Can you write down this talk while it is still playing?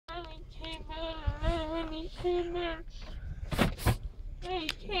he came in. And he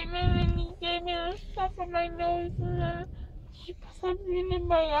came in and he gave me the stuff on my nose and then she put something in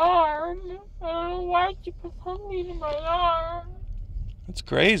my arm. I don't know why she put something in my arm. That's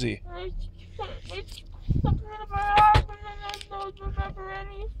crazy. And she put something in my arm and then I don't remember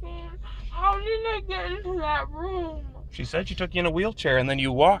anything. How did I get into that room? She said she took you in a wheelchair and then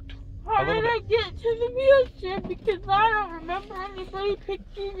you walked. How did I get to the wheelchair? Because I don't remember anybody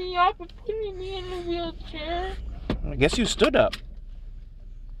picking me up and putting me in the wheelchair. I guess you stood up.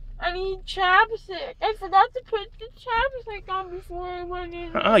 I need chapstick. I forgot to put the chapstick on before I went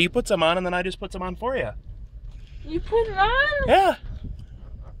in. You put some on and then I just put some on for you. You put it on? Yeah.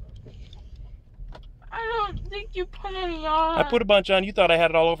 I don't think you put any on. I put a bunch on. You thought I had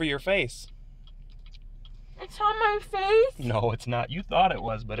it all over your face. It's on my face? No, it's not. You thought it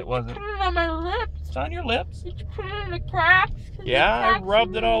was, but it wasn't. Put it on my lips? It's on your lips. Did you put it in the cracks? Yeah, I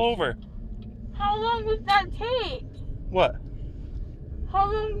rubbed it all over. How long would that take? What?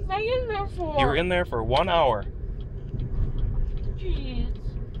 How long was I in there for? You were in there for 1 hour. Jeez.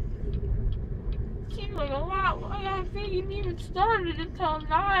 Seems like a lot. I think you didn't even started until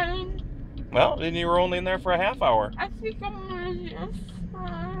 9. Well, then you were only in there for a half hour. I think I'm gonna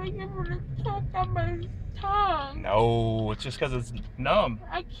choke on my tongue. No, it's just because it's numb.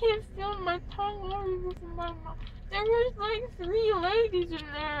 I can't feel my tongue or even my mouth. There was like 3 ladies in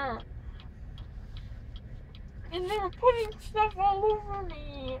there. And they were putting stuff all over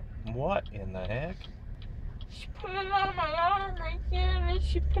me. What in the heck? She put it on my arm right here, and then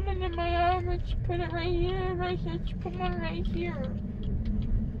she put it in my arm, and she put it right here, right here. She put one right here.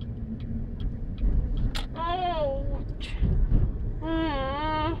 Oh.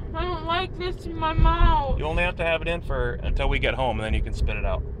 I don't like this in my mouth. You only have to have it in for until we get home, and then you can spit it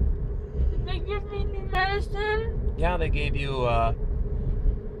out. Did they give me new medicine? Yeah, they gave you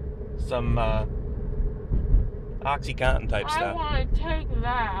some OxyContin type stuff. I want to take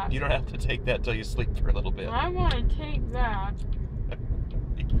that. You don't have to take that till you sleep for a little bit. I want to take that. I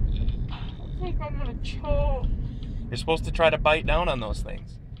think I'm going to choke. You're supposed to try to bite down on those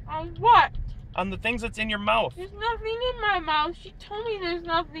things. On what? On the things that's in your mouth. There's nothing in my mouth. She told me there's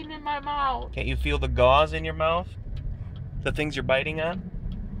nothing in my mouth. Can't you feel the gauze in your mouth? The things you're biting on?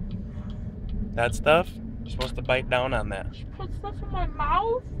 That stuff? You're supposed to bite down on that. She put stuff in my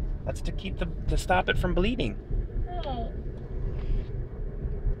mouth? That's to stop it from bleeding. Oh.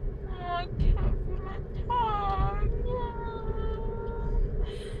 I can't feel my tongue.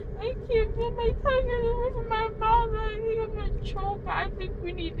 I can't feel my tongue anymore from my mouth. I think I'm going to choke. I think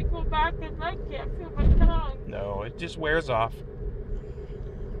we need to go back because I can't feel my tongue. No, it just wears off.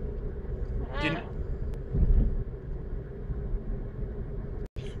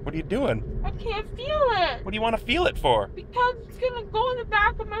 What are you doing? I can't feel it. What do you want to feel it for? Because it's going to go in the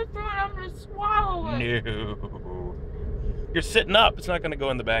back of my throat and I'm going to swallow it. No. You're sitting up. It's not going to go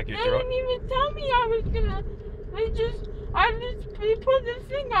in the back of your They throat. didn't even tell me I was going to. They put this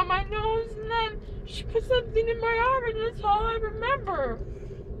thing on my nose and then she put something in my arm and that's all I remember.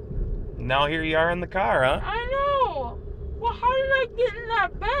 Now here you are in the car, huh? I know. Well, how did I get in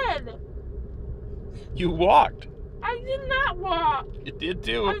that bed? You walked. I did not walk. You did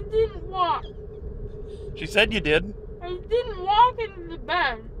too. I didn't walk. She said you did. I didn't walk into the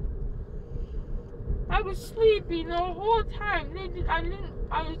bed. I was sleeping the whole time. I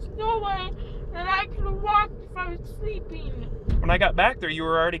was no way that I could have walked if I was sleeping. When I got back there, you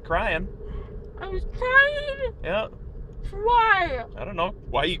were already crying. I was crying? Yeah. Why? I don't know.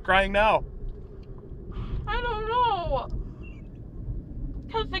 Why are you crying now? I don't know.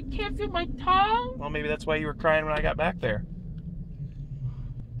 Because I can't feel my tongue? Well, maybe that's why you were crying when I got back there.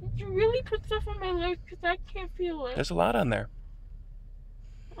 Did you really put stuff on my lips? Because I can't feel it. There's a lot on there.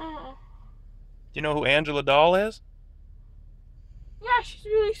 Oh. Do you know who Angela Dahl is? Yeah, she's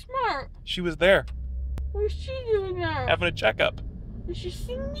really smart. She was there. What's she doing there? Having a checkup. Did she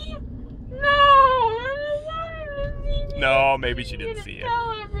see me? No! I didn't want her to see me. No, maybe she didn't see it.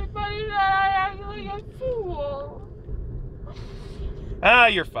 Tell everybody that I act like a fool. Ah,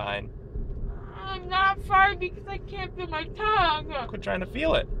 you're fine. I'm not fine because I can't feel my tongue. Quit trying to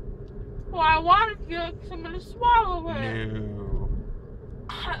feel it. Well, I want to feel it because I'm going to swallow it. No.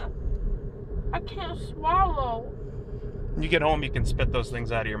 I can't swallow. When you get home, you can spit those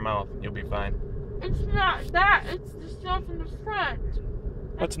things out of your mouth. You'll be fine. It's not that. It's the stuff in the front.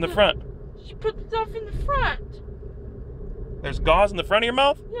 What's in the front? She put stuff in the front. There's gauze in the front of your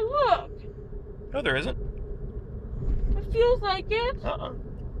mouth? Yeah, look. No, there isn't. It feels like it. Uh-uh.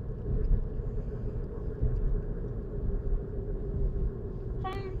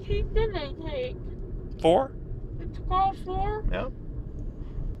 How many teeth did they take? 4? They took all 4? Yeah.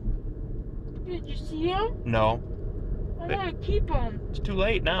 Did you see him? No. I want to keep him. It's too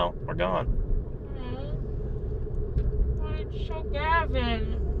late now. We're gone. I wanted to show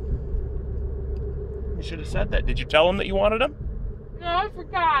Gavin. You should have said that. Did you tell him that you wanted him? No, I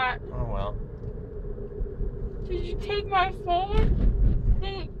forgot. Oh, well. Did you take my phone?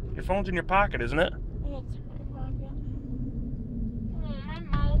 Your phone's in your pocket, isn't it? Oh, it's in my pocket. Oh, my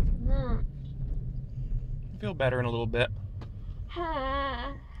mouth hurts. You'll feel better in a little bit.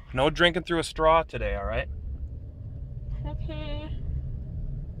 No drinking through a straw today, all right? Okay.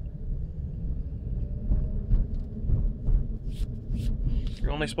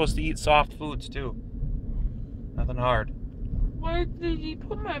 You're only supposed to eat soft foods, too. Nothing hard. Where did you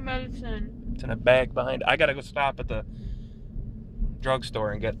put my medicine? It's in a bag behind. I gotta go stop at the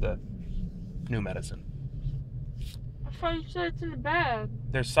drugstore and get the new medicine. I thought you said it's in the bag.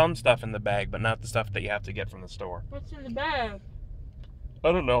 There's some stuff in the bag, but not the stuff that you have to get from the store. What's in the bag?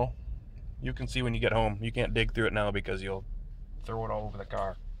 I don't know. You can see when you get home. You can't dig through it now because you'll throw it all over the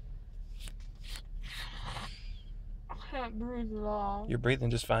car. I can't breathe at all. You're breathing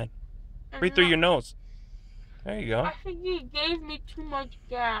just fine. Breathe through your nose. There you go. I think he gave me too much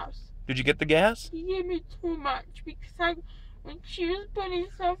gas. Did you get the gas? He gave me too much because when she was putting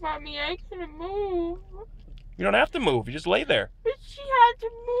stuff on me, I couldn't move. You don't have to move. You just lay there. But she had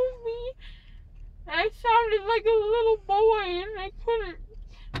to move me. And I sounded like a little boy and I couldn't.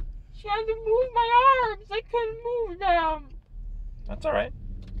 She had to move my arms. I couldn't move them. That's all right.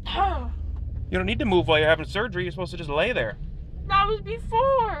 You don't need to move while you're having surgery. You're supposed to just lay there. That was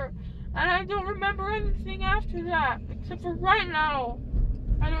before. And I don't remember anything after that. Except for right now.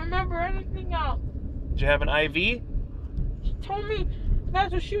 I don't remember anything else. Did you have an IV? She told me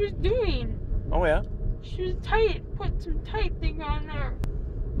that's what she was doing. Oh, yeah? She was put some tight thing on there.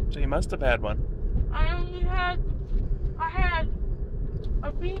 So you must have had one. I had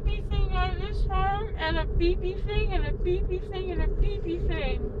a BB thing on this arm, and a BB thing, and a BB thing, and a BB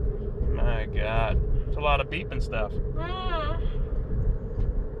thing. My God. It's a lot of beeping stuff.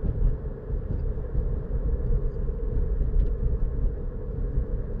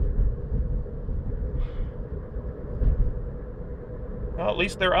 Well, at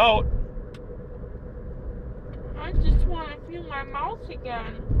least they're out. I just want to feel my mouth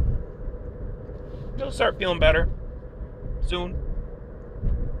again. You'll start feeling better soon.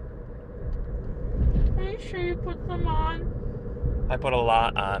 Are you sure you put some on? I put a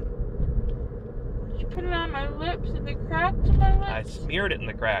lot on. Did you put it on my lips and the cracks of my I lips? smeared it in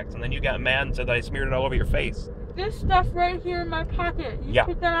the cracks, and then you got mad and said I smeared it all over your face. This stuff right here in my pocket. You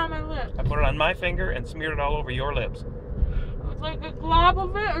put that on my lips. I put it on my finger and smeared it all over your lips. It was like a glob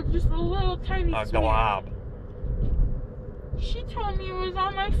of it or just a little tiny A smear? glob. She told me it was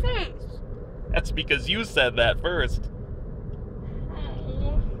on my face. That's because you said that first.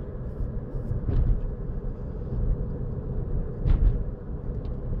 Oh.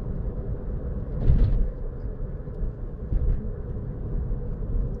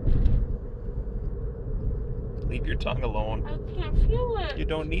 Leave your tongue alone. I can't feel it. You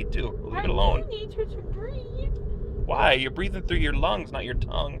don't need to. Leave it alone. I need her to breathe. Why? You're breathing through your lungs, not your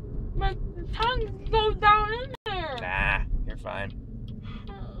tongue. My tongue goes down in there. Nah, you're fine.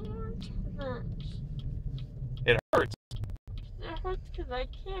 It hurts. It hurts, It hurts because I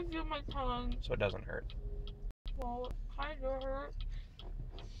can't feel my tongue. so it doesn't hurt. Well, it kind of hurts.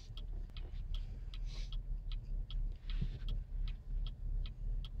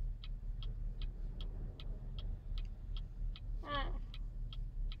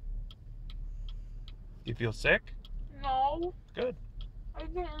 You feel sick? No. Good. I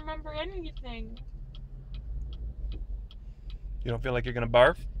don't remember anything. You don't feel like you're gonna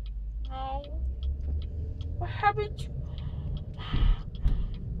barf? No. What happened to...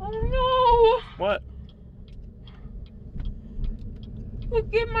 Oh no! What?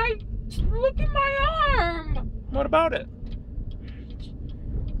 Look at my arm! What about it?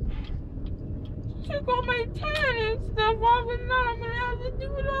 Took all my tan and stuff off, and now I'm gonna have to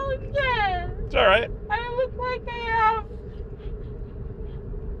do it all again. It's alright. I look like I have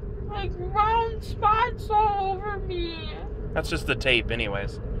like round spots all over me. That's just the tape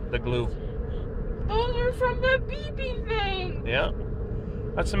anyways. The glue. Those are from the BB thing. Yeah.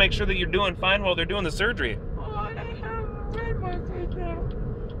 That's to make sure that you're doing fine while they're doing the surgery. Oh, and I have red ones right there.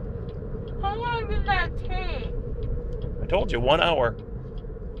 How long did that take? I told you, 1 hour.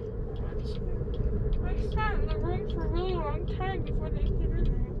 I sat in the room for a really long time before they came in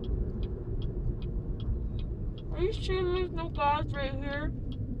there. Are you sure there's no gauze right here?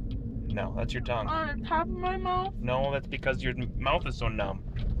 No, that's your tongue. On the top of my mouth? No, that's because your mouth is so numb.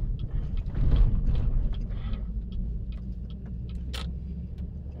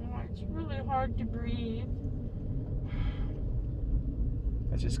 Oh, it's really hard to breathe.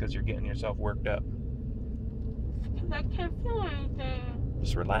 That's just because you're getting yourself worked up. Because I can't feel anything.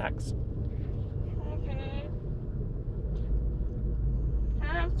 Just relax. Okay. Can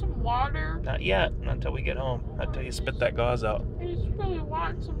I have some water? Not yet. Not until we get home. Not until you spit that gauze out. I just really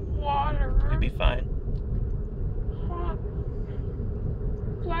want some water. You'll be fine.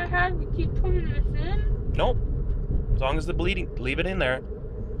 Do I have to keep putting this in? Nope. As long as the bleeding, leave it in there.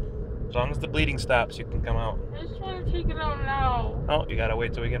 As long as the bleeding stops, you can come out. I just want to take it out now. Oh, you gotta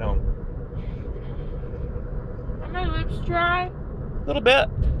wait till we get home. Are my lips dry? A little bit.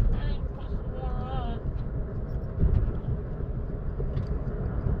 I need to put some more on.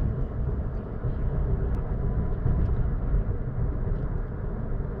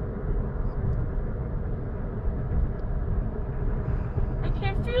 I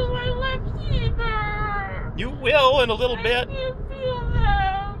can't feel my lips either. You will in a little I bit. can't feel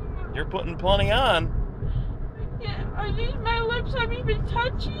them. You're putting plenty on. Yeah, are these my lips I'm even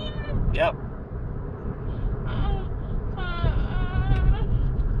touching? Yep.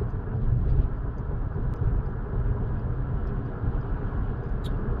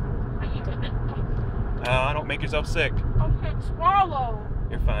 Don't make yourself sick. Okay, swallow.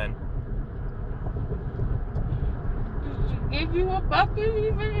 You're fine. Did she give you a bucket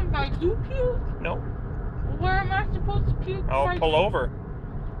even if I do puke? No. Where am I supposed to puke? I'll pull over.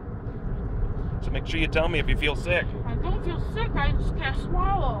 So make sure you tell me if you feel sick. I don't feel sick, I just can't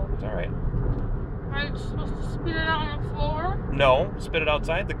swallow. It's alright. Am I just supposed to spit it out on the floor? No, spit it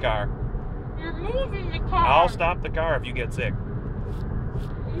outside the car. You're moving the car. I'll stop the car if you get sick.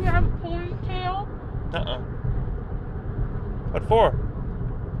 You have a ponytail? Uh-uh. What for?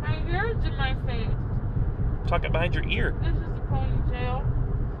 My hair's in my face. Tuck it behind your ear. This is the ponytail.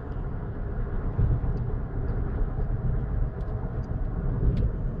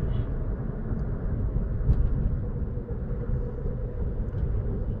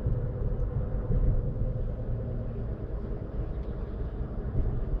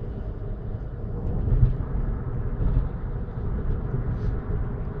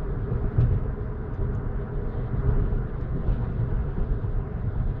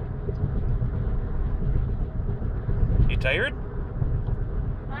 You tired?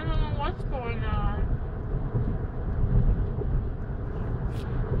 I don't know what's going on.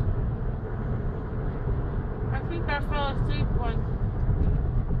 I think I fell asleep like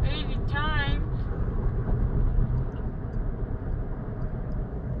 80 times.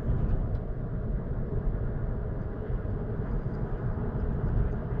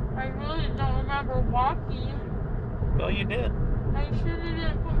 I really don't remember walking. Well, you did. Are you sure they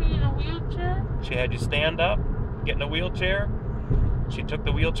didn't put me in a wheelchair? She had you stand up, get in a wheelchair. She took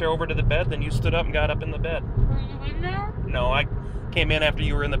the wheelchair over to the bed, then you stood up and got up in the bed. Were you in there? No, I came in after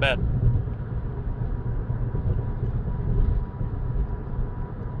you were in the bed.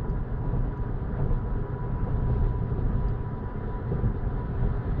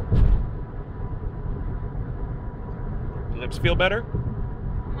 Lips feel better?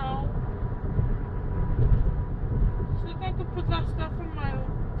 No. Think I could put that stuff in my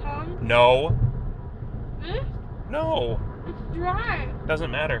tongue? No. This? No. It's dry. Doesn't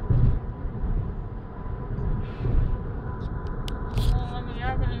matter. Well, let me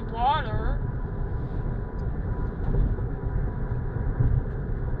have any water.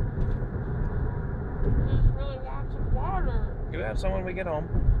 I just really want some water. You have some when we get home.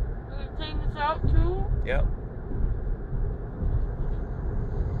 Can you take this out too? Yep.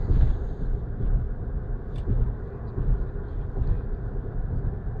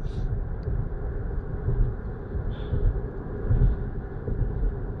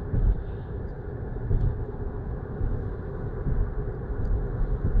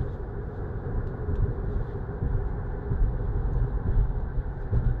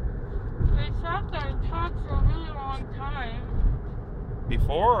 They sat there and talked for a really long time.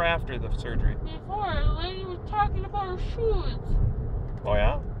 Before or after the surgery? Before, the lady was talking about her shoes. Oh,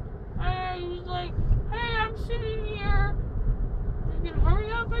 yeah? I was like, hey, I'm sitting here. You can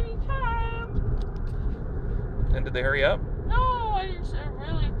hurry up anytime. And did they hurry up? No, I didn't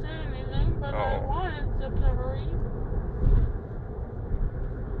really say anything, but I Oh. wanted them to hurry.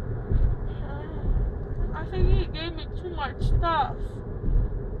 I think he gave me too much stuff.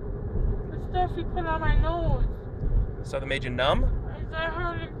 The stuff he put on my nose. So they made you numb? I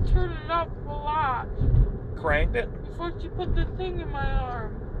heard him turn it up a lot Cranked it? before she put the thing in my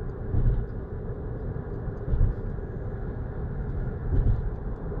arm.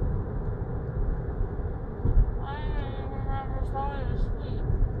 I don't even remember falling asleep.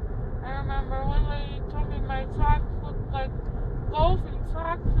 I remember one lady told me my socks looked like golfing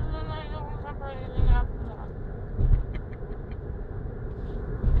socks, and then I don't remember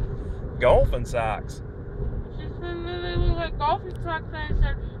golfing socks. She said that they look like golfing socks, and I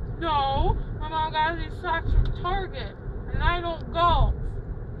said, no, my mom got these socks from Target, and I don't golf.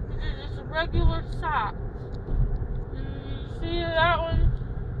 These are just regular socks. You see that one?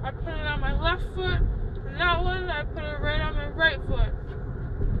 I put it on my left foot, and that one I put it right on my right foot.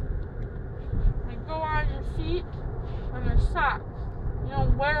 They go on your feet, and they're socks. You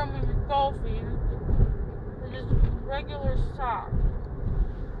don't wear them when you're golfing. They're just regular socks.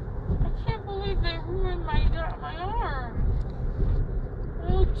 I can't believe they ruined my arm. It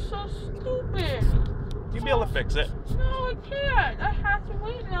looks so stupid. You'll be able to fix it. No, I can't. I have to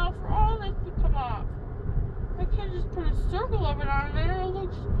wait now for all this to come off. I can't just put a circle of it on there. It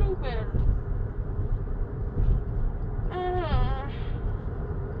looks stupid. I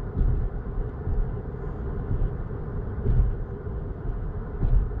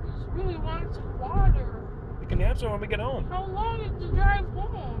just really wanted some water. You can have some when we get home. How long is the drive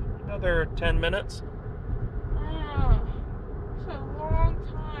home? Another 10 minutes. It's a long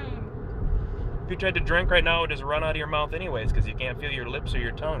time. If you tried to drink right now, it would just run out of your mouth anyways because you can't feel your lips or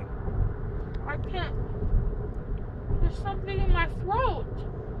your tongue. I can't. There's something in my throat.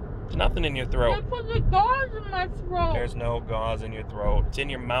 There's nothing in your They throat. put the gauze in my throat. There's no gauze in your throat. It's in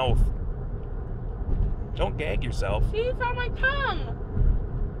your mouth. Don't gag yourself. See, it's on my tongue.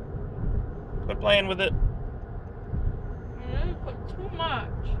 Quit playing with it. You put too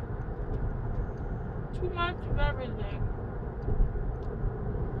much. Too much of everything.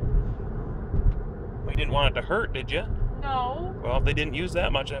 Well, you didn't want it to hurt, did you? No. Well, if they didn't use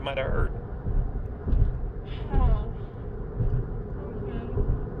that much, that might have hurt. Oh. Okay.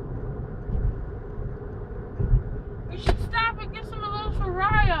 We should stop and get some of those for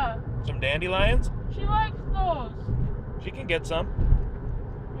Raya. Some dandelions? She likes those. She can get some.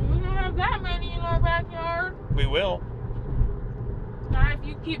 We don't have that many in our backyard. We will. Not if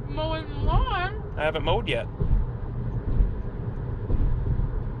you keep mowing the lawn. I haven't mowed yet.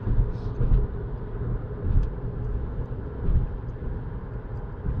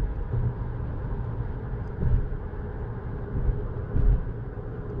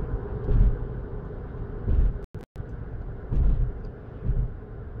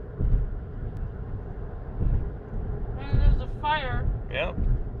 And there's a fire. Yeah.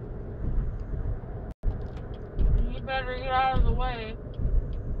 And you better get out of the way.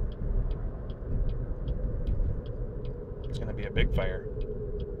 It's going to be a big fire.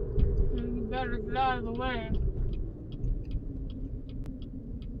 And you better get out of the way.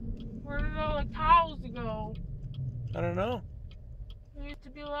 Where did all the cows go? I don't know. There used to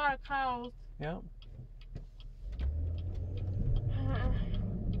be a lot of cows. Yeah. I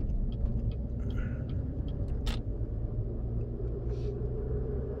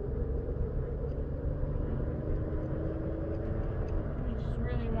just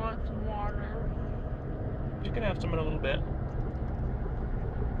really want some water. You can have some in a little bit.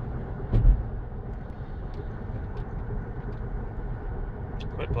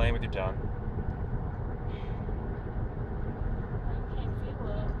 Quit playing with your tongue. I can't feel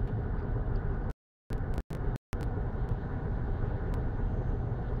it.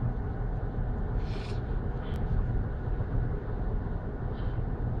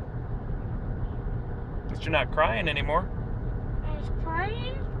 At least you're not crying anymore. I was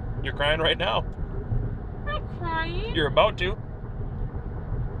crying? You're crying right now. I'm not crying. You're about to.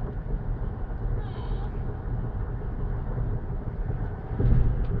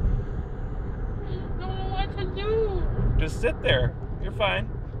 I don't know what to do. Just sit there. You're fine.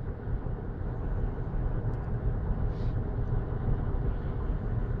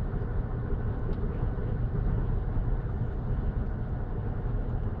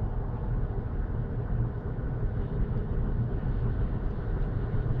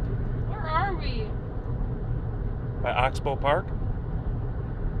 Where are we? By Oxbow Park.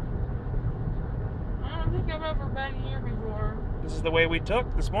 I don't think I've ever been here before. This is the way we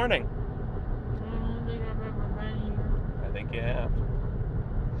took this morning. I don't think I've ever been here. I think you have.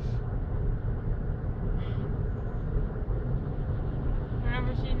 I've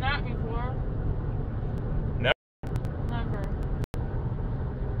never seen that before. No. Never.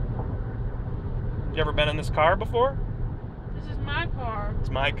 You ever been in this car before? This is my car. It's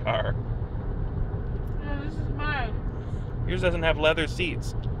my car. No, this is mine. Yours doesn't have leather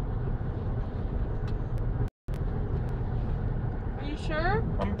seats. Are you sure?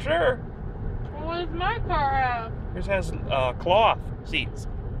 I'm sure. Well, what does my car have? Yours has cloth seats.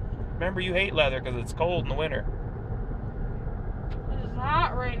 Remember, you hate leather because it's cold in the winter. It's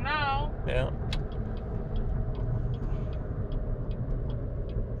hot right now. Yeah.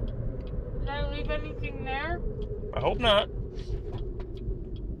 Did I leave anything there? I hope not.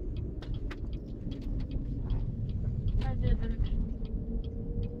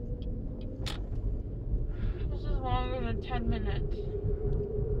 10 minutes.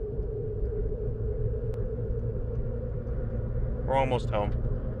 We're almost home.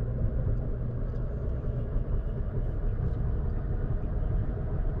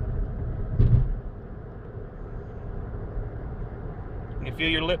 Can you feel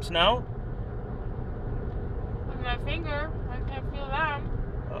your lips now? With my finger, I can't feel them.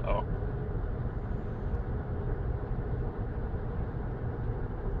 Uh-oh.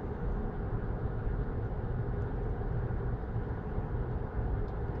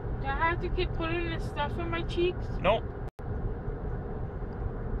 Do I have to keep putting this stuff in my cheeks? Nope.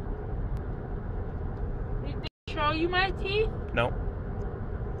 Did they show you my teeth? Nope.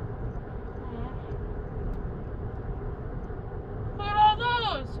 Look at all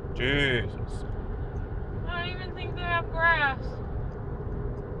those. Jesus. I don't even think they have grass.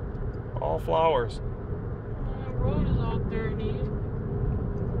 All flowers. The road is all dirty.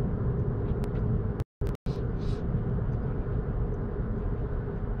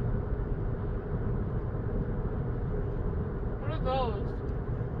 What are those?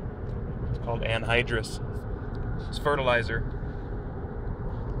 It's called anhydrous. It's fertilizer.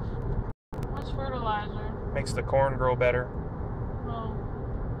 What's fertilizer? Makes the corn grow better. Oh.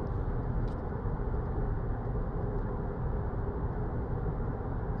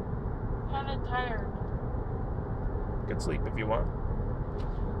 Kinda tired. You can sleep if you want.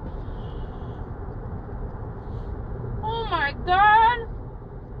 Oh my god!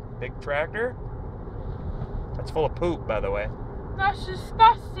 Big tractor? That's full of poop, by the way. That's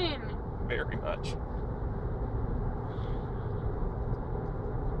disgusting! Very much.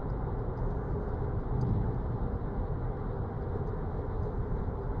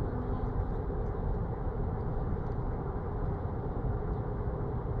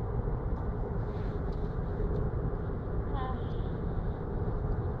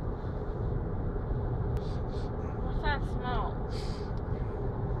 What's that smell?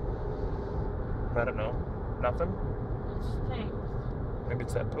 I don't know. Nothing? It stinks. Maybe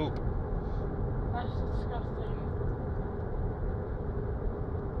it's that poop. That's disgusting.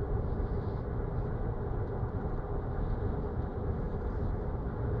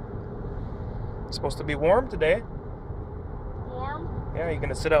 It's supposed to be warm today. Warm? Yeah, you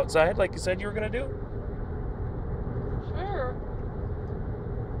gonna sit outside like you said you were gonna do? Sure.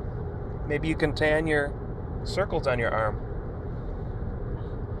 Maybe you can tan your circles on your arm.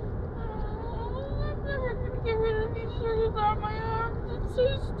 I'm never gonna get rid of these circles on my arms. It's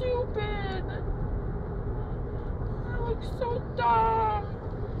so stupid. I look so dumb.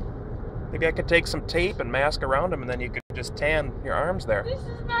 Maybe I could take some tape and mask around them and then you could just tan your arms there. This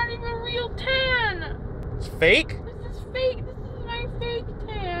is not even real tan. It's fake? This is fake. This is my fake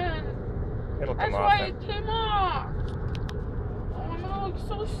tan. It'll come That's off why then. it came off. Oh, I'm gonna look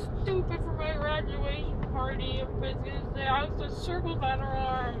so stupid for my graduation party. Everybody's gonna say I have the circles on her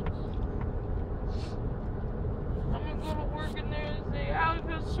arms. I'm gonna go to work in there and say Alex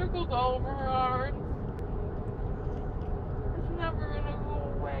has circles all over her arms. It's never gonna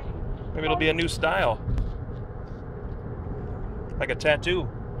go away. Maybe it'll be a new style. Like a tattoo.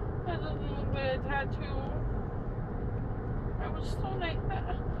 That doesn't look like a tattoo. I was so like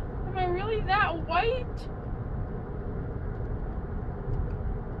that. Am I really that white?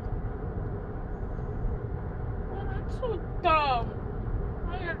 Oh, that's so dumb.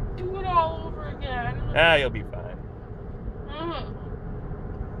 I gotta do it all over again. Ah, you'll be fine.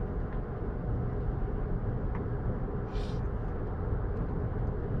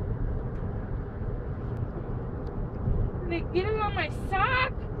 Did they get it on my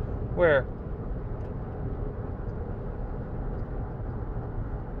sock? Where?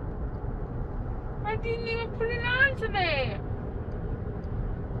 I didn't even put it on today.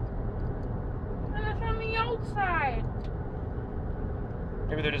 And it's on the outside.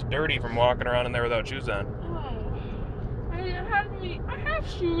 Maybe they're just dirty from walking around in there without shoes on. Oh, I have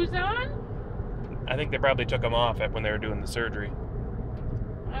shoes on. I think they probably took them off when they were doing the surgery.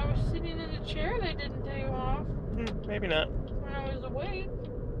 I was sitting in a chair. They didn't take off Maybe not. when I was awake.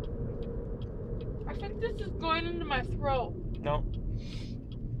 I think this is going into my throat. No.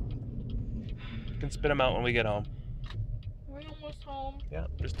 You can spit them out when we get home. We're almost home. Yeah,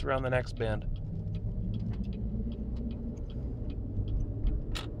 just around the next bend.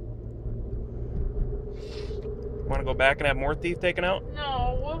 Want to go back and have more teeth taken out?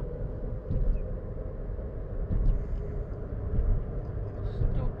 No.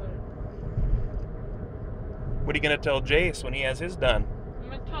 Stupid. What are you going to tell Jace when he has his done? I'm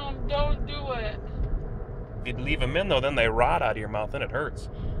gonna tell him don't do it. If you leave them in, though, then they rot out of your mouth and it hurts.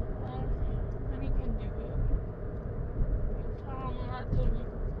 Well, then he can do it. Tell him not to.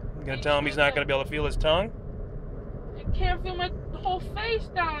 You going to tell him he's not going to be able to feel his tongue? It can't feel my whole face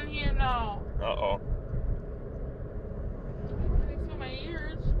down here now. Uh-oh. I can feel my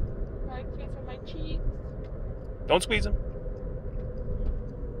ears, but I can't feel my cheeks. Don't squeeze him.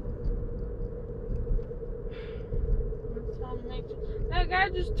 That guy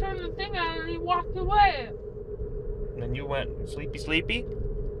just turned the thing on and he walked away. And then you went sleepy?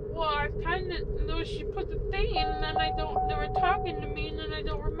 Well, I kind of, she put the thing in and then they were talking to me and then I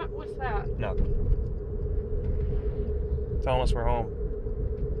don't remember, what's that? Nothing. Telling us we're home.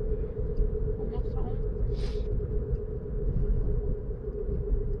 Almost home.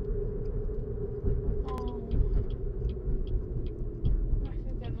 Oh. I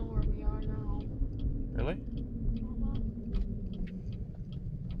think I know where we are now. Really?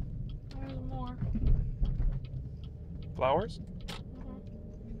 There's more. Flowers?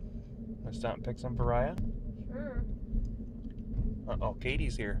 Let's stop and pick some pariah. Sure. Uh-oh,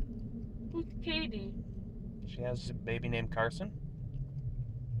 Katie's here. Who's Katie? She has a baby named Carson.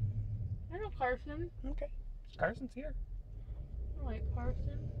 I know Carson. Okay. Carson's here. I like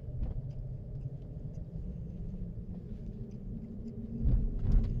Carson.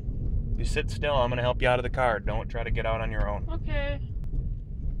 You sit still, I'm gonna help you out of the car. Don't try to get out on your own. Okay.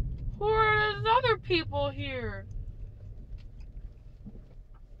 Who are those other people here?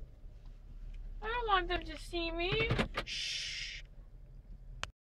 I don't want them to see me. Shh.